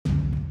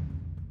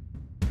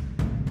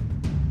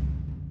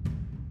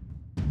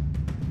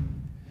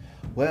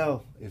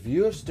Well, if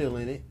you're still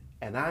in it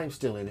and I'm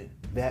still in it,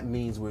 that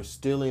means we're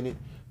still in it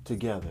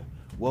together.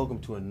 Welcome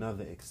to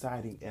another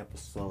exciting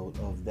episode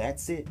of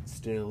That's It,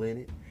 Still in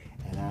It.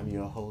 And I'm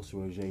your host,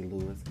 Roger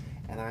Lewis.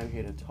 And I'm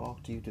here to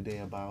talk to you today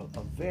about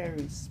a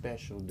very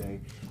special day.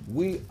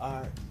 We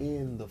are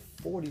in the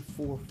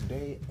 44th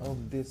day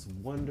of this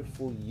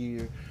wonderful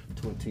year,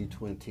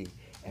 2020.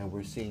 And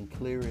we're seeing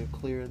clearer and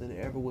clearer than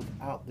ever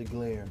without the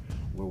glare.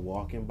 We're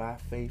walking by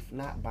faith,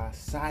 not by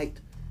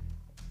sight.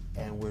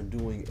 And we're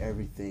doing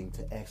everything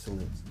to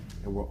excellence.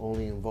 And we're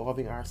only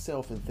involving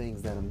ourselves in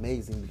things that are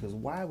amazing, because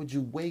why would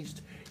you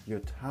waste your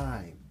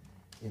time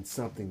in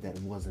something that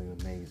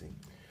wasn't amazing?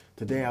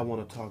 Today I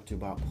want to talk to you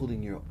about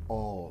putting your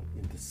all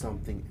into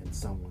something and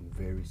someone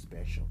very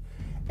special.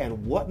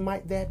 And what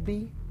might that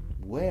be?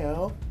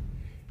 Well,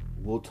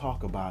 we'll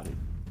talk about it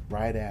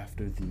right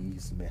after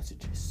these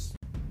messages.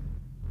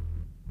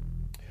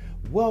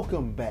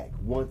 Welcome back.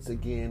 Once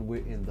again,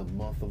 we're in the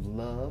month of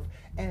love,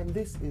 and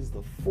this is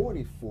the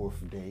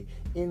 44th day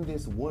in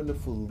this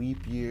wonderful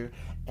leap year,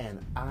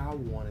 and I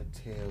want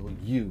to tell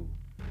you,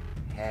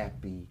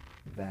 Happy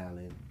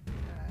Valentine's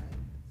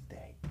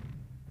Day.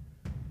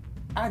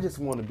 I just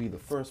want to be the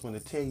first one to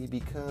tell you,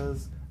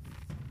 because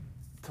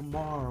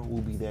tomorrow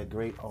will be that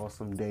great,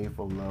 awesome day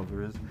for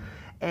lovers.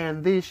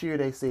 And this year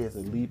they say it's a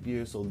leap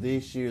year, so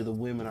this year the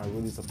women are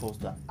really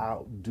supposed to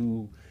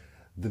outdo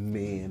the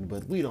men,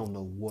 but we don't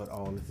know what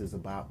all this is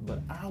about. But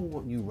I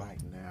want you right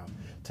now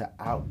to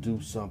outdo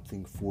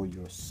something for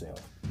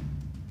yourself.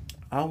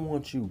 I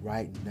want you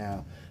right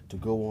now to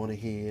go on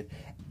ahead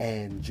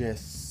and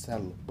just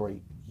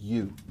celebrate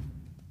you.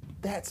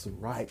 That's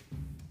right.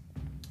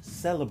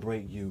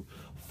 Celebrate you.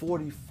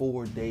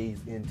 44 days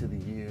into the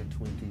year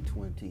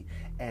 2020,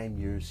 and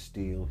you're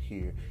still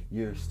here.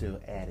 You're still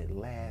at it.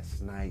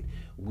 Last night,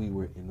 we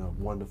were in a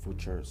wonderful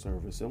church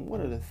service, and one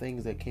of the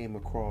things that came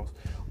across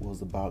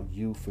was about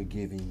you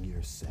forgiving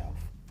yourself.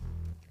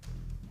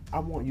 I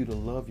want you to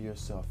love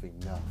yourself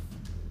enough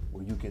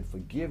where you can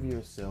forgive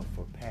yourself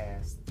for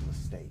past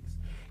mistakes.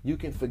 You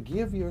can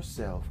forgive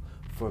yourself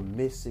for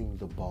missing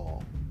the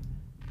ball.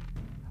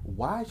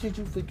 Why should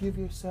you forgive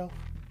yourself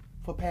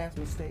for past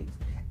mistakes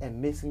and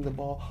missing the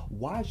ball?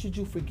 Why should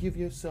you forgive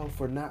yourself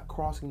for not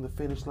crossing the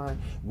finish line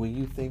when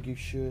you think you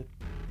should?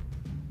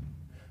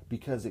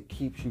 Because it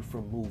keeps you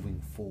from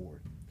moving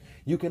forward.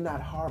 You cannot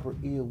harbor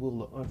ill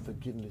will or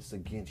unforgiveness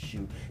against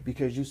you,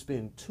 because you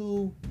spend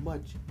too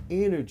much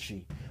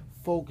energy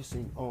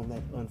focusing on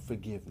that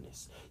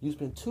unforgiveness. You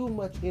spend too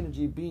much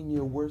energy being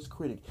your worst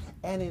critic.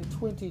 And in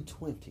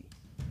 2020,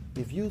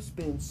 if you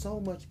spend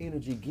so much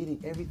energy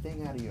getting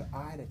everything out of your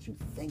eye that you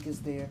think is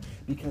there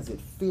because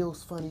it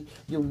feels funny,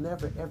 you'll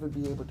never ever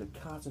be able to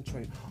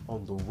concentrate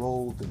on the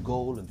road, the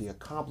goal, and the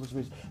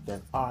accomplishments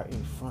that are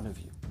in front of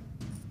you.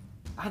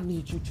 I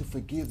need you to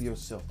forgive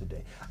yourself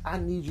today. I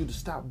need you to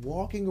stop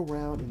walking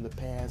around in the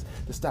past,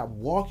 to stop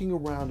walking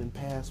around in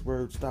past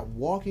words, stop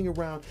walking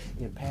around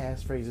in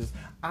past phrases.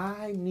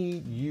 I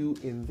need you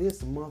in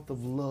this month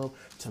of love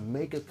to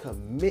make a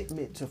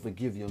commitment to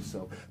forgive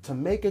yourself, to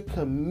make a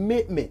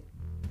commitment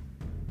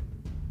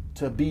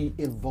to be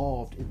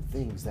involved in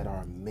things that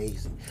are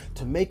amazing,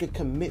 to make a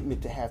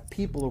commitment to have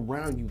people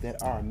around you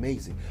that are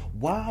amazing.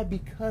 Why?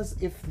 Because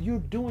if you're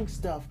doing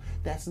stuff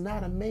that's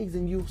not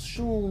amazing, you'll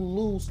soon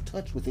lose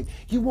touch with it.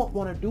 You won't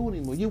want to do it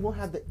anymore. You won't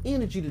have the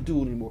energy to do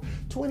it anymore.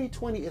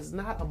 2020 is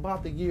not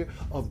about the year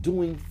of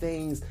doing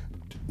things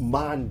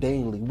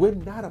mundanely. We're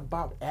not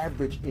about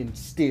average and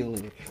still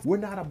in it. We're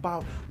not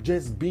about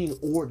just being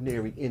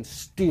ordinary and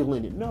still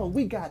in it. No,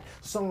 we got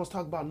songs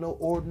talking about no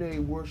ordinary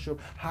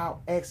worship,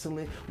 how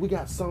excellent. We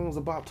got songs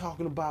about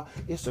talking about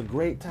it's a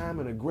great time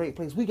and a great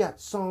place. We got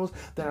songs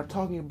that are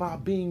talking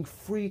about being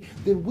free.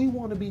 Then we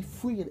want to be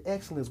free in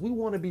excellence. We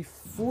want to be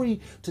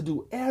free to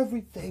do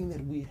everything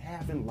that we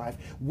have in life.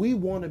 We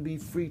want to be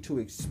free to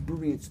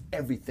experience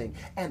everything.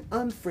 And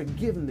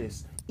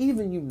unforgiveness,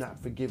 even you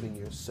not forgiving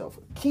yourself,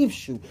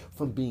 keeps you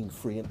from being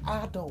free. And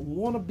I don't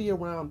want to be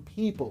around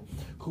people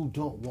who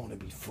don't want to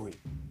be free,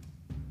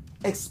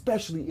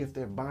 especially if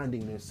they're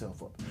binding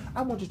themselves up.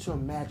 I want you to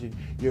imagine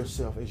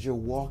yourself as you're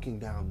walking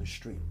down the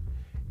street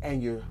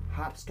and you're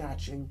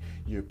hopscotching,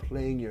 you're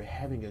playing, you're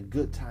having a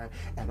good time,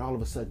 and all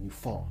of a sudden you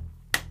fall.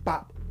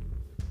 Bop.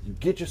 You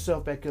get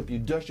yourself back up, you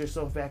dust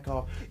yourself back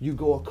off, you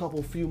go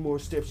a few more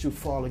steps, you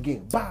fall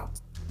again. Bop.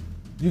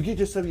 You get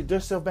yourself, you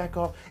dust yourself back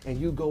off, and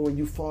you go and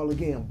you fall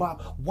again.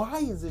 Bob, why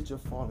is it you're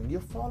falling?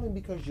 You're falling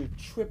because you're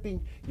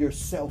tripping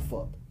yourself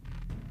up.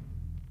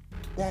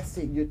 That's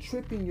it. You're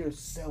tripping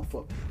yourself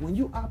up. When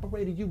you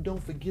operate and you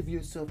don't forgive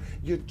yourself,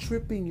 you're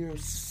tripping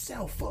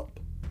yourself up.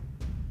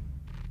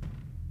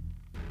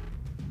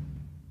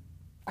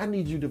 I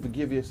need you to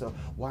forgive yourself.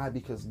 Why?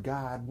 Because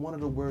God, one of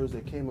the words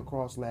that came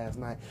across last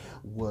night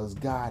was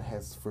God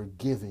has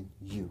forgiven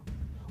you.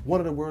 One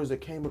of the words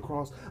that came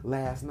across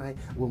last night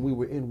when we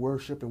were in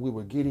worship and we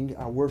were getting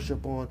our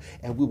worship on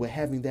and we were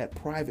having that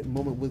private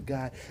moment with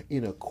God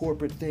in a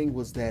corporate thing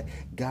was that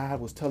God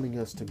was telling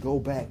us to go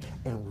back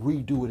and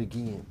redo it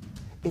again.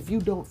 If you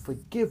don't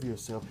forgive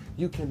yourself,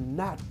 you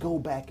cannot go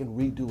back and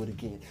redo it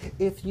again.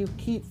 If you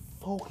keep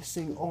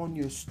focusing on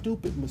your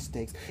stupid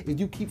mistakes, if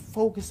you keep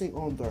focusing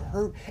on the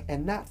hurt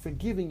and not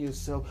forgiving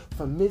yourself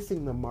for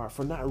missing the mark,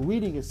 for not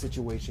reading a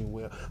situation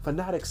well, for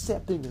not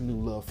accepting the new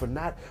love, for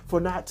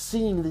not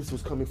seeing this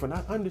was coming, for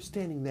not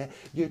understanding that,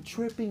 you're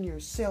tripping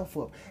yourself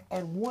up.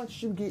 And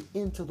once you get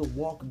into the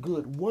walk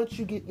good, once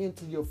you get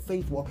into your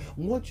faith walk,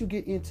 once you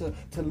get into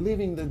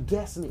living the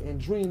destiny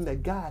and dream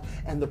that God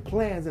and the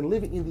plans and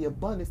living in the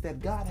abundance that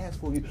God has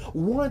for you,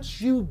 once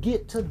you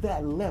get to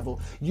that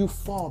level, you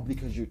fall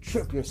because you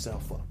trip yourself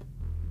up.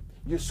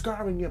 You're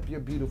scarring up your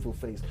beautiful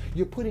face.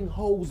 You're putting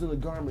holes in the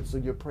garments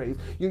of your praise.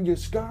 You're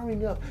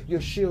scarring up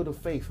your shield of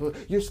faith.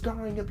 You're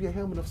scarring up your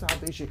helmet of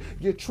salvation.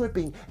 You're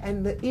tripping,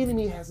 and the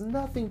enemy has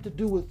nothing to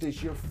do with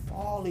this. You're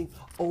falling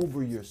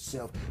over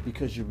yourself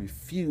because you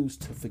refuse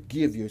to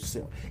forgive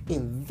yourself.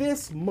 In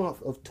this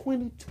month of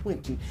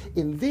 2020,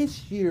 in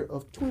this year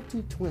of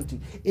 2020,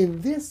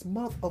 in this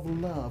month of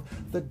love,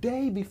 the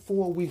day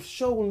before we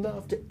show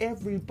love to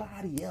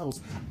everybody else,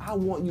 I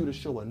want you to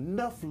show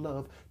enough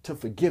love to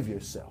forgive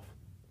yourself.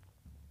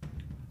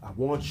 I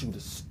want you to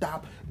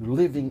stop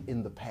living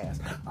in the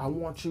past. I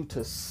want you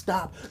to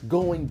stop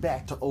going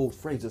back to old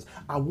phrases.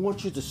 I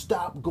want you to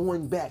stop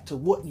going back to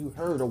what you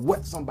heard or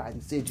what somebody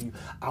said to you.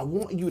 I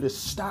want you to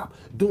stop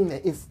doing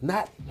that. It's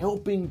not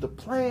helping the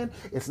plan.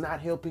 It's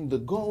not helping the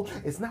goal.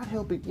 It's not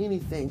helping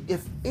anything.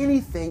 If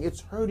anything,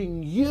 it's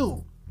hurting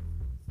you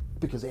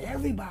because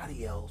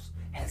everybody else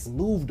has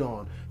moved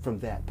on from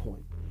that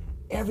point.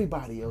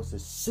 Everybody else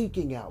is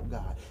seeking out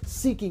God,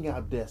 seeking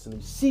out destiny,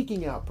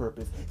 seeking out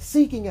purpose,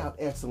 seeking out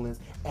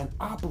excellence, and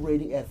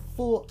operating at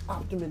full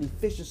optimum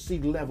efficiency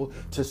level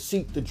to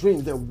seek the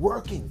dream. They're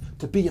working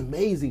to be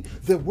amazing.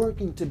 They're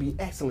working to be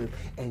excellent.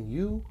 And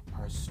you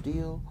are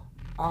still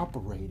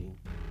operating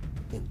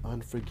in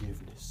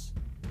unforgiveness.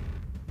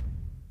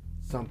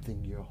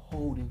 Something you're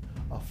holding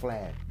a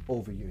flag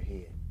over your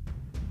head.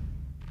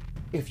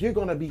 If you're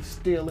going to be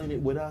still in it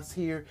with us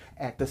here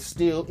at the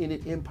Still In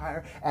It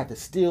Empire, at the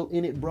Still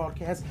In It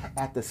broadcast,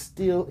 at the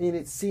Still In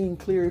It seeing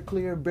clear,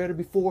 better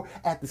before,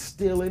 at the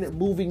Still In It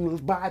moving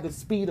by the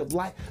speed of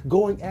light,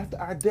 going after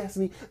our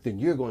destiny, then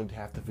you're going to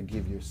have to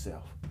forgive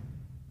yourself.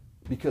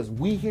 Because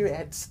we here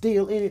at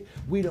Still In It,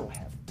 we don't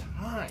have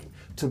time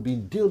to be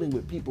dealing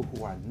with people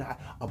who are not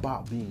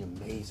about being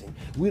amazing.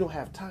 We don't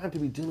have time to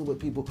be dealing with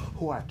people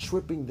who are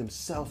tripping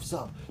themselves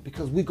up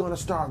because we're going to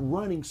start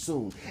running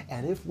soon.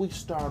 And if we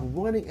start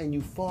running and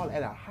you fall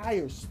at a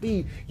higher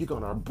speed, you're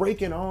going to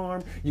break an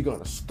arm, you're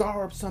going to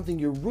scar up something,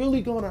 you're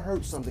really going to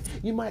hurt something.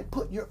 You might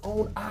put your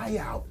own eye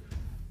out.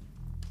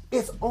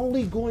 It's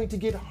only going to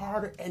get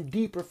harder and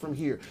deeper from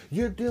here.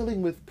 You're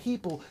dealing with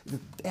people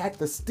at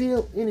the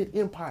Still In It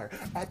Empire,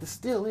 at the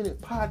Still In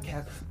It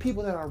podcast,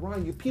 people that are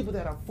around you, people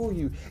that are for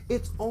you.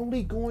 It's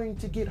only going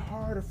to get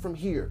harder from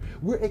here.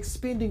 We're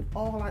expending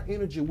all our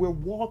energy. We're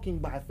walking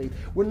by faith.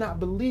 We're not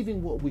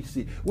believing what we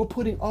see. We're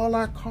putting all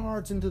our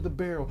cards into the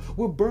barrel.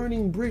 We're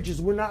burning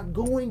bridges. We're not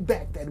going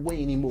back that way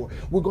anymore.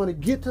 We're going to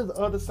get to the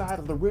other side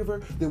of the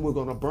river, then we're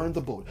going to burn the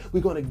boat.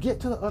 We're going to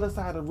get to the other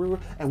side of the river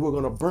and we're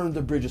going to burn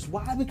the bridges.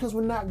 Why? Because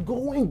we're not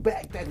going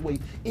back that way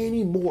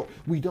anymore.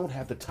 We don't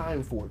have the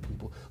time for it,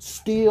 people.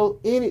 Still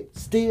in it,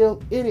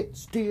 still in it,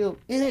 still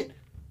in it.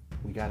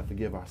 We got to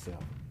forgive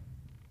ourselves.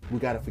 We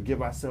got to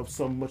forgive ourselves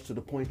so much to the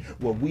point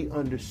where we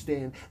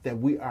understand that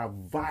we are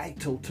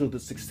vital to the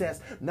success,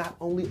 not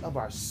only of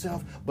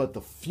ourselves, but the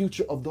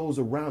future of those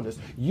around us.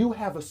 You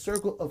have a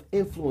circle of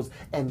influence,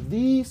 and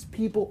these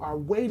people are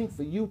waiting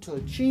for you to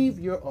achieve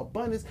your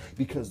abundance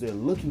because they're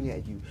looking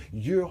at you.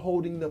 You're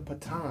holding the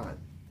baton.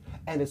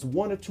 And it's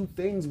one or two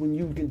things when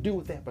you can do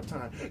with that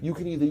baton. You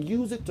can either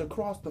use it to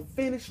cross the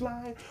finish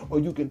line or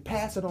you can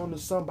pass it on to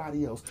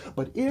somebody else.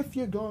 But if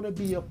you're going to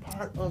be a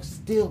part of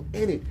Still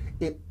In It,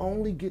 it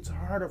only gets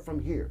harder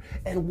from here.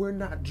 And we're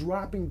not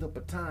dropping the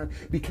baton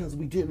because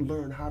we didn't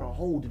learn how to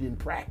hold it in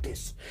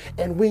practice.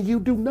 And when you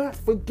do not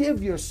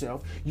forgive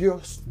yourself,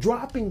 you're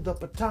dropping the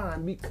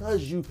baton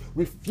because you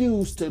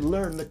refuse to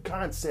learn the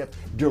concept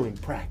during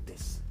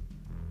practice.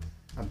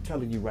 I'm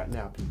telling you right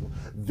now, people,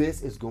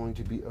 this is going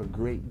to be a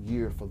great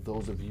year for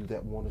those of you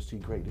that want to see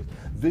greatness.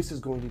 This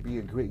is going to be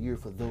a great year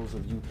for those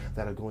of you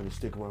that are going to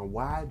stick around.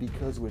 Why?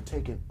 Because we're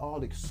taking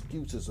all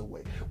excuses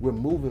away. We're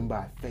moving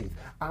by faith.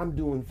 I'm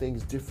doing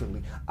things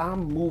differently.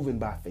 I'm moving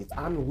by faith.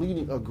 I'm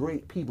leading a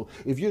great people.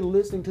 If you're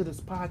listening to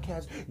this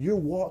podcast, you're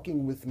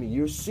walking with me.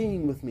 You're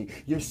seeing with me.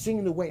 You're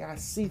seeing the way I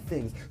see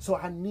things. So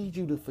I need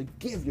you to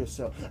forgive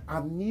yourself.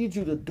 I need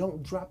you to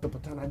don't drop the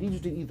baton. I need you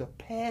to either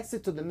pass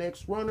it to the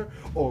next runner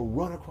or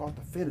run across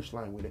the finish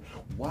line with it.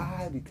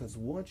 Why? Because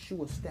once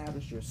you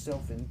establish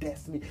yourself in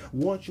destiny,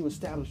 once you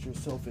establish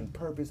yourself in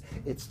purpose,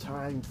 it's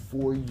time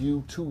for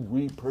you to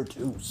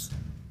reproduce.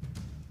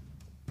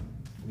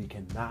 We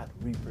cannot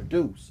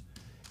reproduce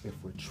if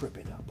we're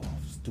tripping up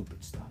off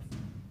stupid stuff.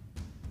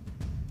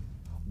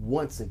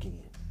 Once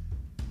again,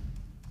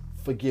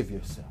 forgive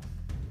yourself.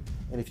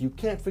 And if you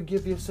can't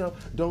forgive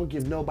yourself, don't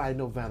give nobody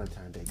no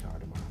Valentine's Day card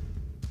tomorrow.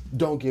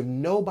 Don't give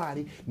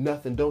nobody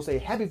nothing. Don't say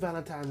Happy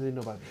Valentine's Day to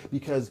nobody,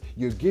 because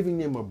you're giving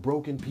them a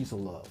broken piece of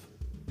love.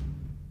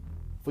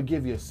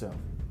 Forgive yourself.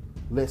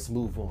 Let's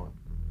move on.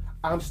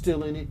 I'm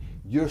still in it.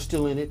 You're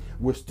still in it.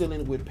 We're still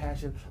in it with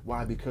passion.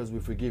 Why? Because we're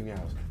forgiving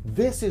ourselves.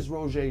 This is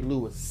Roger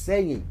Lewis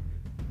saying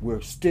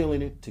we're still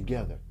in it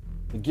together.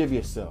 Forgive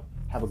yourself.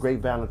 Have a great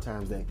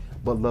Valentine's Day,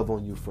 but love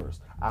on you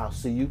first. I'll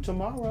see you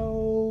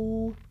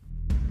tomorrow.